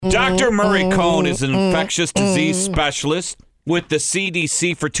Dr. Murray Cohn is an infectious disease specialist with the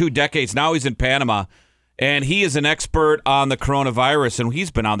CDC for 2 decades. Now he's in Panama, and he is an expert on the coronavirus, and he's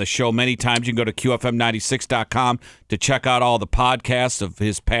been on the show many times. You can go to QFM96.com to check out all the podcasts of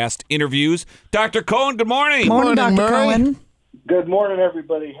his past interviews. Dr. Cohn, good morning. Good morning, Dr. Murray. Cohen. Good morning,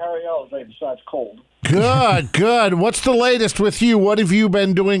 everybody. How are y'all today besides cold? Good. What's the latest with you? What have you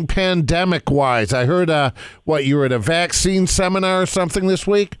been doing pandemic-wise? I heard, you were at a vaccine seminar or something this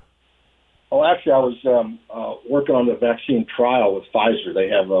week? Oh, actually, I was working on the vaccine trial with Pfizer. They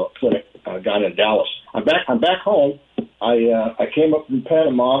have a clinic down in Dallas. I'm back home. I came up from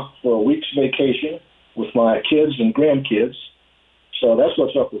Panama for a week's vacation with my kids and grandkids. So that's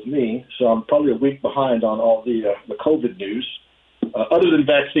what's up with me. So I'm probably a week behind on all the COVID news. Other than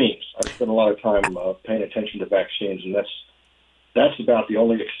vaccines, I spend a lot of time paying attention to vaccines, and that's about the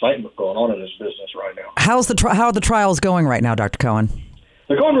only excitement going on in this business right now. How are the trials going right now, Dr. Cohen?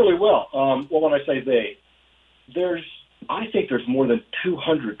 They're going really well. Well, when I say I think there's more than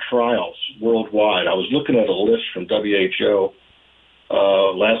 200 trials worldwide. I was looking at a list from WHO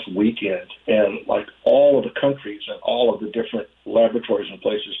last weekend, and like all of the countries and all of the different laboratories and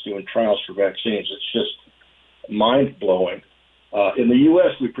places doing trials for vaccines, it's just mind-blowing. In the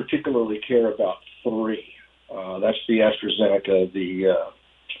U.S., we particularly care about 3. That's the AstraZeneca, the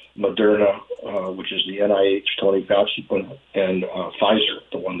Moderna, which is the NIH, Tony Fauci one, and Pfizer,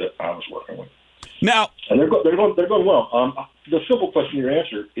 the one that I was working with. Now, and they're going well. The simple question to your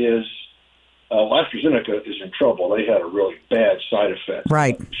answer is, AstraZeneca is in trouble. They had a really bad side effect.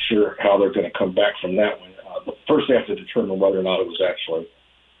 Right. I'm not sure how they're going to come back from that one. But first, they have to determine whether or not it was actually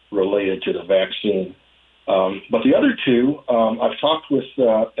related to the vaccine. But the other 2, I've talked with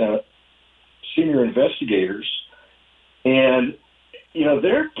senior investigators, and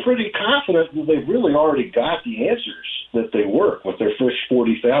they're pretty confident that they've really already got the answers that they work with their first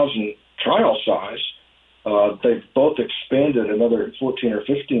 40,000 trial size. They've both expanded another 14 or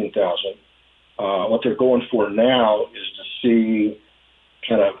 15,000. What they're going for now is to see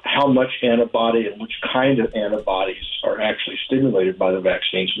kind of how much antibody and which kind of antibodies are actually stimulated by the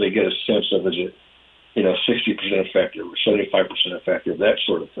vaccine, so they get a sense of is it 60% effective or 75% effective, that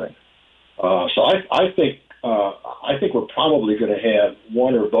sort of thing. So I think we're probably going to have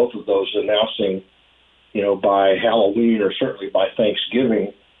one or both of those announcing, by Halloween or certainly by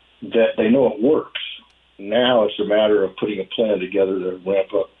Thanksgiving, that they know it works. Now it's a matter of putting a plan together to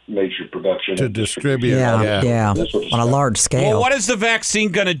ramp up major production. To distribute. Yeah. On a large scale. Well, what is the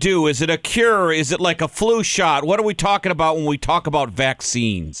vaccine going to do? Is it a cure? Is it like a flu shot? What are we talking about when we talk about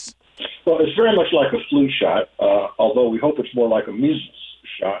vaccines? Well, it's very much like a flu shot, although we hope it's more like a measles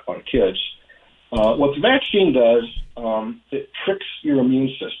shot on kids. What the vaccine does, it tricks your immune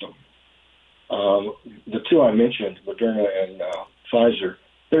system. The 2 I mentioned, Moderna and Pfizer,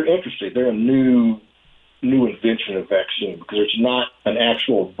 they're interesting. They're a new invention of vaccine because it's not an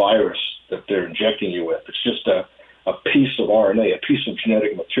actual virus that they're injecting you with. It's just a piece of RNA, a piece of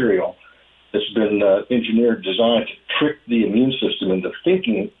genetic material that's been engineered, designed to trick the immune system into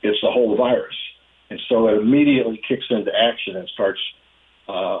thinking it's a whole virus. And so it immediately kicks into action and starts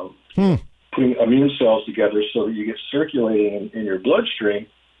putting immune cells together so that you get circulating in your bloodstream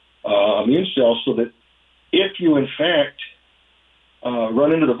immune cells so that if you, in fact,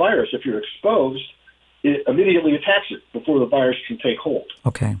 run into the virus, if you're exposed, it immediately attacks it before the virus can take hold.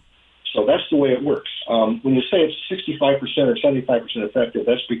 Okay. So that's the way it works. When you say it's 65% or 75% effective,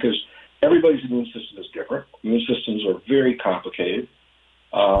 that's because everybody's immune system is different. Immune systems are very complicated.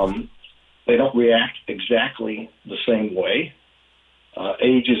 They don't react exactly the same way.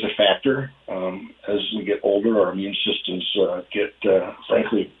 Age is a factor. As we get older, our immune systems get,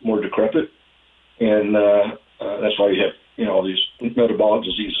 frankly, more decrepit. And that's why you have, all these metabolic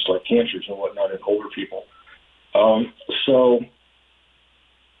diseases like cancers and whatnot in older people. And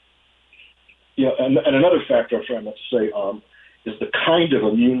another factor I'm trying not to say is the kind of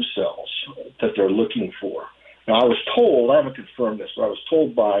immune cells that they're looking for. Now, I was told, I haven't confirmed this, but I was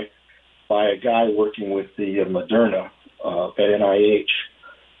told by a guy working with the Moderna at NIH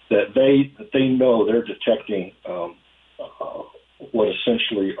that they know they're detecting what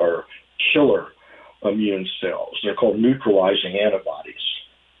essentially are killer immune cells. They're called neutralizing antibodies.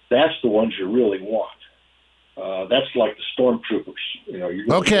 That's the ones you really want. That's like the stormtroopers.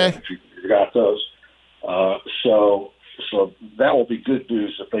 You got those. So that will be good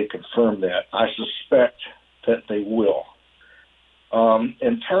news if they confirm that. I suspect that they will.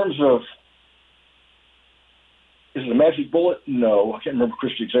 In terms of, is it a magic bullet? No, I can't remember,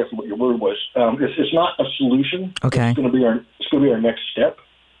 Christy, exactly what your word was. It's not a solution. Okay. It's going to be our next step.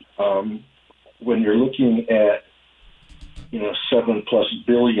 When you're looking at 7+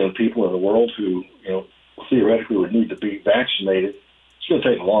 billion people in the world who, theoretically would need to be vaccinated, it's going to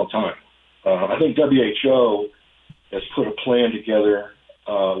take a long time. I think WHO has put a plan together,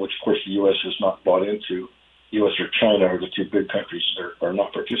 which, of course, the U.S. has not bought into. U.S. or China are the two big countries that are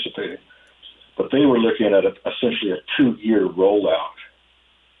not participating. But they were looking at essentially a 2-year rollout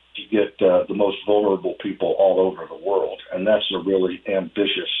to get the most vulnerable people all over the world. And that's a really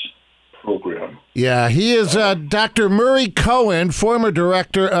ambitious program. Yeah, he is Dr. Murray Cohen, former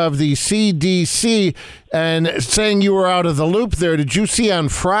director of the CDC, and saying you were out of the loop there. Did you see on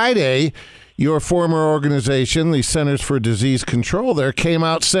Friday your former organization, the Centers for Disease Control, there came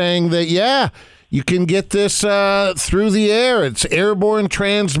out saying that, you can get this through the air. It's airborne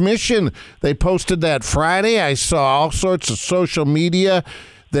transmission. They posted that Friday. I saw all sorts of social media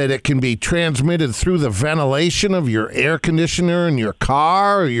that it can be transmitted through the ventilation of your air conditioner in your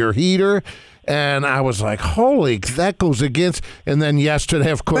car or your heater. And I was like, holy, that goes against. And then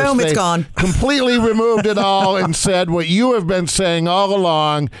yesterday, of course, Boom, they it's gone. completely removed it all and said what you have been saying all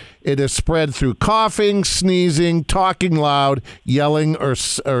along. It is spread through coughing, sneezing, talking loud, yelling, or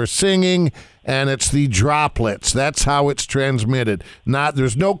singing. And it's the droplets. That's how it's transmitted.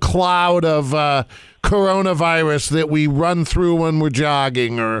 There's no cloud of coronavirus that we run through when we're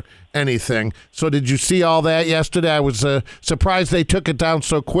jogging or anything. So did you see all that yesterday? I was surprised they took it down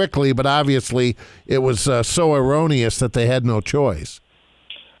so quickly, but obviously it was so erroneous that they had no choice.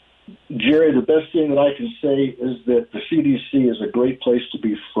 Jerry, the best thing that I can say is that the CDC is a great place to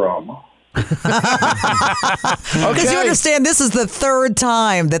be from. Because you understand, this is the third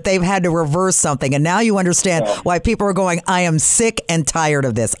time that they've had to reverse something, and now you understand why people are going, I am sick and tired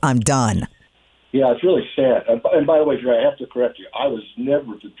of this. I'm done. Yeah, it's really sad. And by the way, Jerry, I have to correct you. I was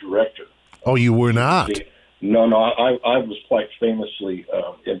never the director. Oh, you were not? No, I was quite famously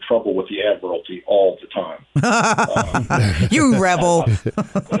in trouble with the Admiralty all the time. You rebel.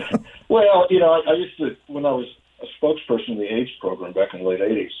 Well, I used to, when I was a spokesperson in the AIDS program back in the late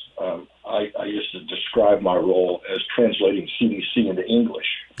 80s, I used to describe my role as translating CDC into English.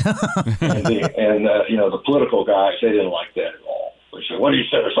 and the political guys, they didn't like that at all. They said, what do you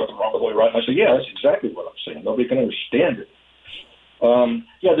say? There's something wrong with the way you write? And I said, yeah, that's exactly what I'm saying. Nobody can understand it.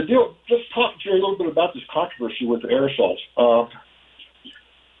 The deal, let's talk, Jerry, a little bit about this controversy with the aerosols.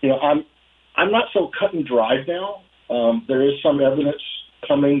 I'm not so cut and dried now. There is some evidence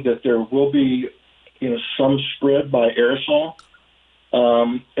coming that there will be, some spread by aerosol.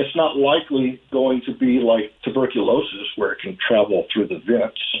 It's not likely going to be like tuberculosis where it can travel through the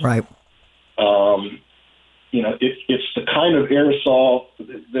vents. Right. It's the kind of aerosol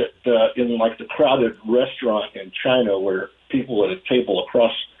that in like the crowded restaurant in China where people at a table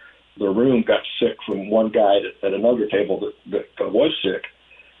across the room got sick from one guy at another table that was sick.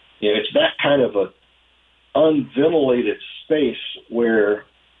 It's that kind of a unventilated space where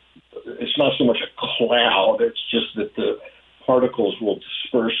it's not so much a cloud, it's just that the particles will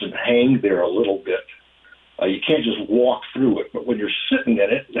disperse and hang there a little bit. You can't just walk through it, but when you're sitting in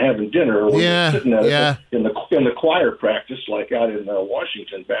it and having dinner, or when you're sitting at it in the choir practice, like out in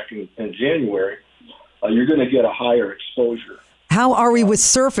Washington back in January, you're going to get a higher exposure. How are we with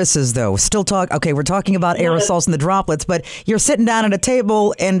surfaces, though? We're talking about aerosols and the droplets, but you're sitting down at a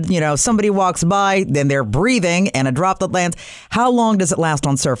table and, somebody walks by, then they're breathing and a droplet lands. How long does it last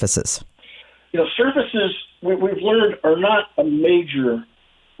on surfaces? Surfaces, we've learned, are not a major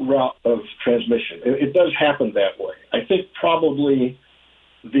route of transmission. It does happen that way. I think probably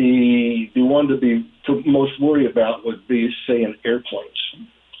the one to most worry about would be, say, in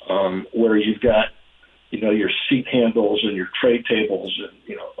airplanes, where you've got your seat handles and your tray tables,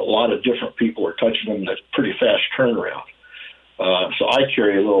 and a lot of different people are touching them. That's pretty fast turnaround. So I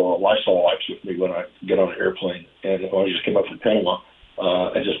carry a little Lysol wipes with me when I get on an airplane, and when I just came up from Panama,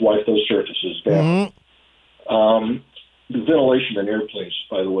 I just wipe those surfaces down. Mm-hmm. The ventilation in airplanes,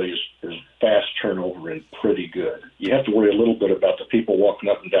 by the way, is fast turnover and pretty good. You have to worry a little bit about the people walking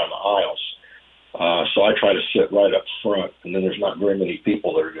up and down the aisles. So I try to sit right up front, and then there's not very many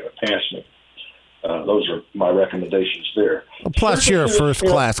people that are going to pass me. Those are my recommendations there. Well, plus, you're a first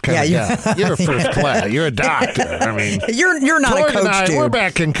class kind of guy. You're a first class. You're a doctor. I mean, you're not a coach, dude. We're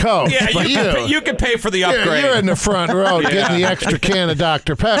back in coach. Yeah, but you can pay for the upgrade. You're in the front row getting the extra can of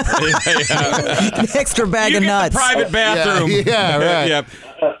Dr. Pepper. The extra bag of nuts. The private bathroom. Yeah, right. Yep.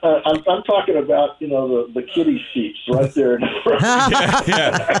 I'm talking about, the kiddie seats right there in the front.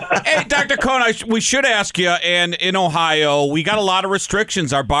 Yeah. Hey, Dr. Cohen, we should ask you, and in Ohio, we got a lot of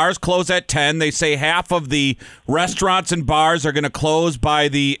restrictions. Our bars close at 10. They say half of the restaurants and bars are going to close by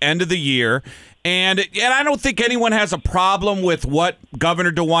the end of the year. And I don't think anyone has a problem with what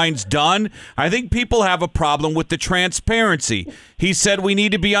Governor DeWine's done. I think people have a problem with the transparency. He said we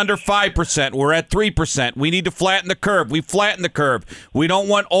need to be under 5%. We're at 3%. We need to flatten the curve. We flatten the curve. We don't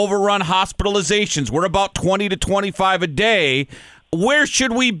want overrun hospitalizations. We're about 20 to 25 a day. Where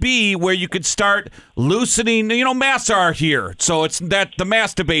should we be where you could start loosening? Masks are here. So it's that the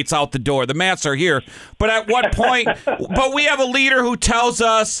mask debate's out the door. The masks are here. But at what point? But we have a leader who tells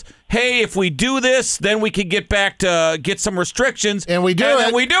us, hey, if we do this, then we can get back to get some restrictions. And we do it.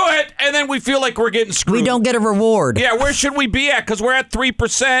 And we do it. And then we feel like we're getting screwed. We don't get a reward. Yeah, where should we be at? Because we're at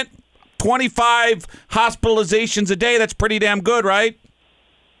 3%, 25 hospitalizations a day. That's pretty damn good, right?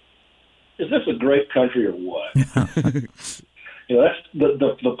 Is this a great country or what? That's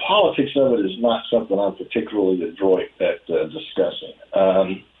the politics of it is not something I'm particularly adroit at discussing.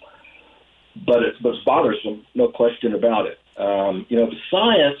 But it's bothersome, no question about it. The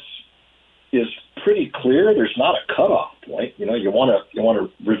science is pretty clear. There's not a cutoff point. You want to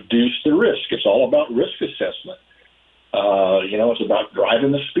reduce the risk. It's all about risk assessment. It's about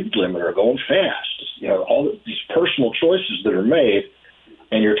driving the speed limit or going fast. All these personal choices that are made.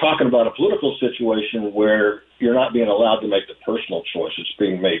 And you're talking about a political situation where you're not being allowed to make the personal choice. It's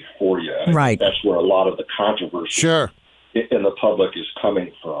being made for you. Right. That's where a lot of the controversy in the public is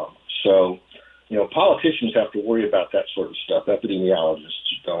coming from. So, politicians have to worry about that sort of stuff.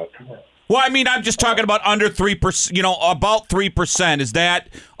 Epidemiologists don't. Well, I'm just talking about under 3%, about 3%. Is that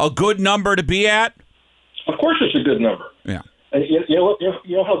a good number to be at? Of course it's a good number. Yeah. And you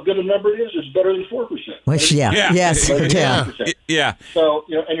know how good a number it is? It's better than 4%. Which, yes. Yeah. So,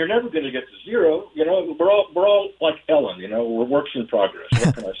 and you're never going to get to zero. We're all like Ellen. We're works in progress.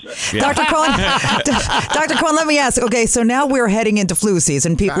 What can I say? Yeah. Dr. Cohen, let me ask. Okay, so now we're heading into flu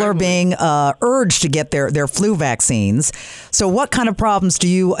season. People are being urged to get their flu vaccines. So, what kind of problems do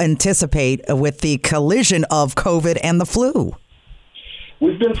you anticipate with the collision of COVID and the flu?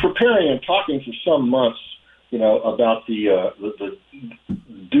 We've been preparing and talking for some months. About the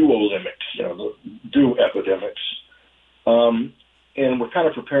duolimics, the do epidemics. And we're kind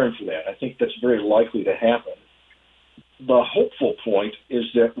of preparing for that. I think that's very likely to happen. The hopeful point is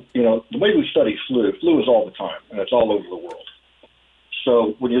that, the way we study flu is all the time, and it's all over the world.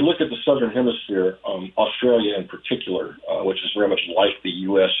 So when you look at the Southern Hemisphere, Australia in particular, which is very much like the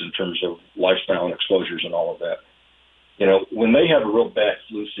U.S. in terms of lifestyle and exposures and all of that, when they have a real bad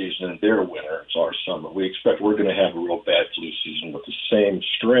flu season in their winter, it's our summer, we expect we're going to have a real bad flu season with the same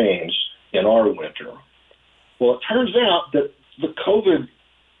strains in our winter. Well, it turns out that the COVID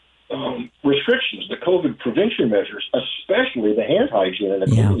restrictions, the COVID prevention measures, especially the hand hygiene and the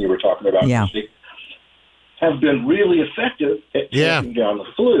cleaning you were talking about, have been really effective at tamping down the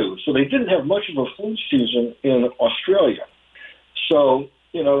flu. So they didn't have much of a flu season in Australia. So,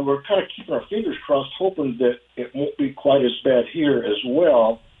 we're kind of keeping our fingers crossed, hoping that it won't be quite as bad here as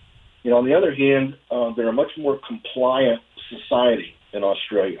well. On the other hand, they're a much more compliant society in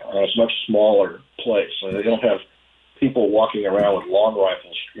Australia. It's a much smaller place. They don't have people walking around with long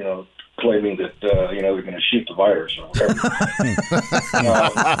rifles, claiming that, they're going to shoot the virus or whatever.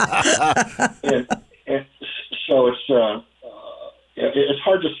 And so it's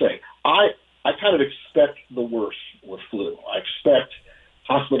hard to say. I kind of expect the worst with flu. I expect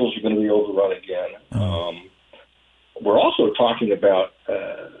hospitals are going to be overrun again. We're also talking about,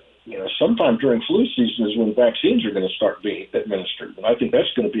 sometime during flu season is when vaccines are going to start being administered. And I think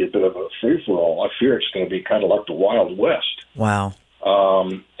that's going to be a bit of a free-for-all. I fear it's going to be kind of like the Wild West. Wow.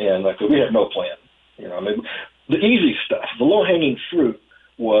 And we had no plan. The easy stuff, the low-hanging fruit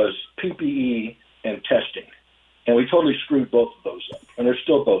was PPE and testing. And we totally screwed both of those up. And they're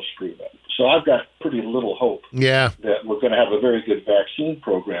still both screwed up. So I've got pretty little hope that we're going to have a very good vaccine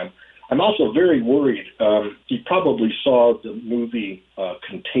program. I'm also very worried. You probably saw the movie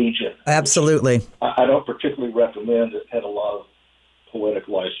Contagion. Absolutely. I don't particularly recommend. It had a lot of poetic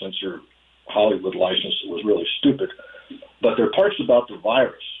license or Hollywood license. It was really stupid. But their parts about the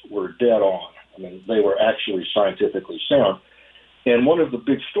virus were dead on. They were actually scientifically sound. And one of the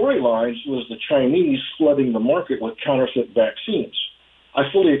big storylines was the Chinese flooding the market with counterfeit vaccines. I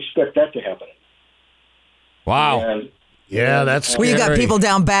fully expect that to happen. Wow. That's scary. Well, you got people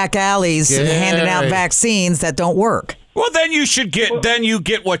down back alleys handing out vaccines that don't work. Well, then you should get. Then you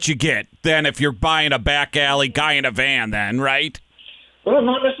get what you get. Then if you're buying a back alley guy in a van, then right? Well,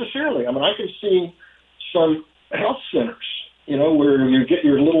 not necessarily. I can see some health centers, where you get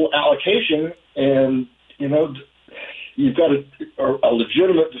your little allocation, and you've got a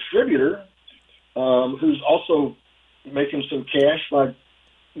legitimate distributor who's also making some cash by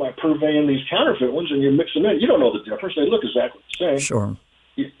purveying these counterfeit ones, and you mix them in. You don't know the difference. They look exactly the same. Sure.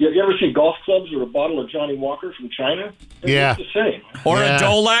 You ever see golf clubs or a bottle of Johnny Walker from China? Yeah. It's the same. Or a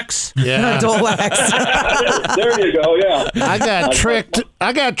Dolex. Yeah. Dolex. There you go, yeah. I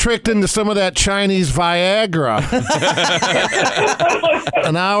got tricked into some of that Chinese Viagra.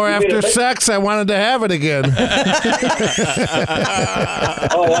 An hour after sex, I wanted to have it again. I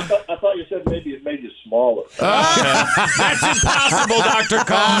thought you said maybe it made you smaller. That's impossible, Dr.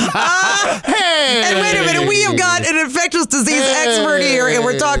 Cohn. Hey! And wait a minute, we have got an infectious disease expert here, and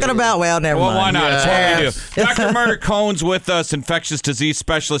we're talking about, never Well, mind. why not? It's Yes. what we do. Dr. Murray Cohn's with us, infectious disease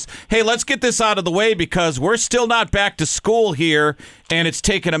specialist. Hey, let's get this out of the way because we're still not back to school here, and it's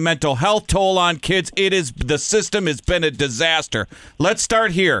taken a mental health toll on kids. The system has been a disaster. Let's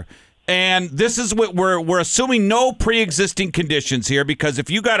start here. And this is what we're assuming no pre-existing conditions here, because if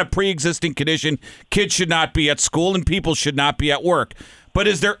you got a pre-existing condition, kids should not be at school and people should not be at work. But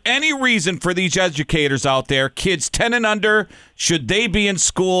is there any reason for these educators out there, kids 10 and under, should they be in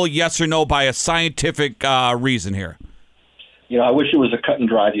school, yes or no, by a scientific reason here? I wish it was a cut and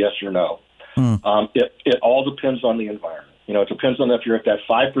dried yes or no. It all depends on the environment. It depends on if you're at that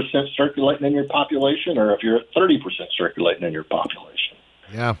 5% circulating in your population or if you're at 30% circulating in your population.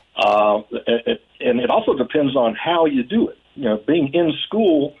 Yeah. And it also depends on how you do it. Being in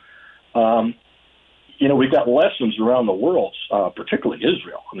school, we've got lessons around the world, particularly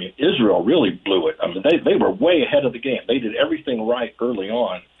Israel. I mean, Israel really blew it. I mean, they were way ahead of the game. They did everything right early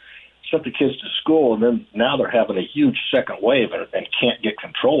on, sent the kids to school, and then now they're having a huge second wave and can't get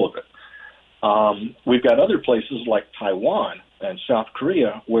control of it. We've got other places like Taiwan and South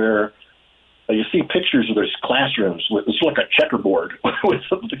Korea where you see pictures of those classrooms it's like a checkerboard with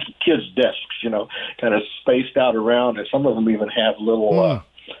the kids' desks, kind of spaced out around, and some of them even have little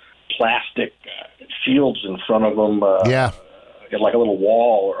plastic shields in front of them, like a little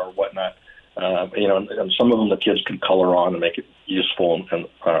wall or whatnot. And some of them the kids can color on and make it useful and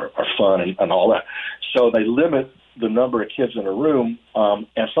are fun and all that. So they limit the number of kids in a room,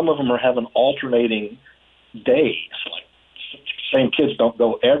 and some of them are having alternating days. Like, same kids don't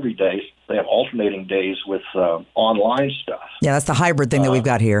go every day. They have alternating days with online stuff. Yeah, that's the hybrid thing that we've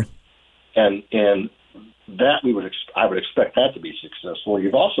got here. And that I would expect that to be successful.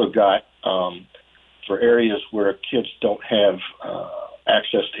 You've also got for areas where kids don't have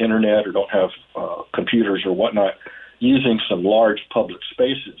access to internet or don't have computers or whatnot, using some large public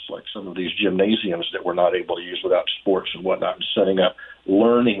spaces like some of these gymnasiums that we're not able to use without sports and whatnot, and setting up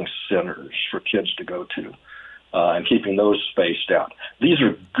learning centers for kids to go to and keeping those spaced out. These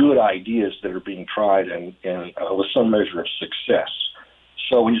are good ideas that are being tried and with some measure of success.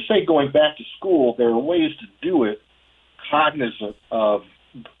 So when you say going back to school, there are ways to do it cognizant of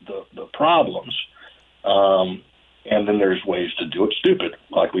the problems, and then there's ways to do it stupid,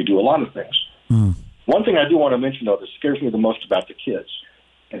 like we do a lot of things. One thing I do want to mention, though, that scares me the most about the kids,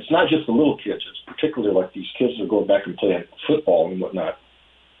 and it's not just the little kids, it's particularly like these kids that are going back and playing football and whatnot.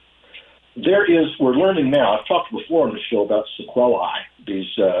 We're learning now, I've talked before on the show about sequelae,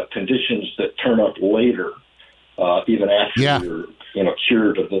 these conditions that turn up later, even after you're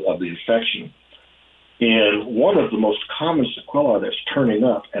cured of the infection. And one of the most common sequelae that's turning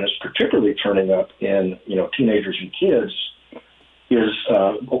up, and it's particularly turning up in teenagers and kids, is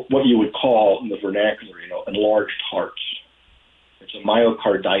what you would call in the vernacular, enlarged hearts. It's a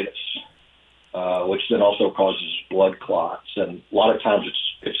myocarditis, which then also causes blood clots, and a lot of times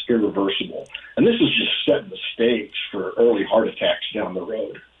it's irreversible. And this is just setting the stage for early heart attacks down the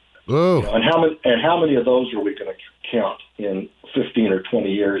road. And how many of those are we going to count in 15 or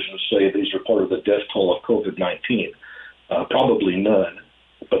 20 years and say these are part of the death toll of COVID-19? Probably none,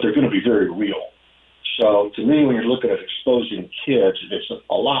 but they're going to be very real. So to me, when you're looking at exposing kids, it's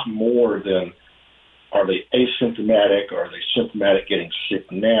a lot more than are they asymptomatic or are they symptomatic getting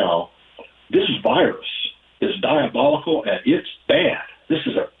sick now. This virus is diabolical and it's bad. This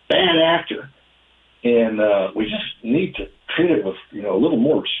is a bad actor, and we just need to treat it with a little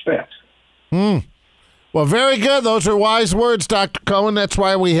more respect. Well, very good. Those are wise words, Dr. Cohen. That's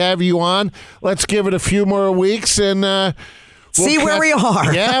why we have you on. Let's give it a few more weeks and see where we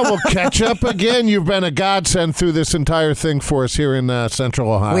are. Yeah, we'll catch up again. You've been a godsend through this entire thing for us here in Central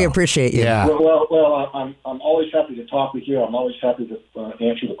Ohio. We appreciate you. Yeah. Well, I'm always happy to talk with you. I'm always happy to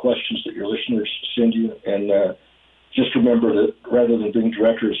answer the questions that your listeners send you. And just remember that rather than being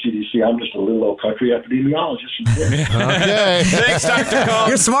director of CDC, I'm just a little old country epidemiologist. Okay. Thanks, Dr. Cohn.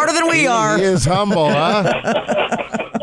 You're smarter than we are. He is humble, huh?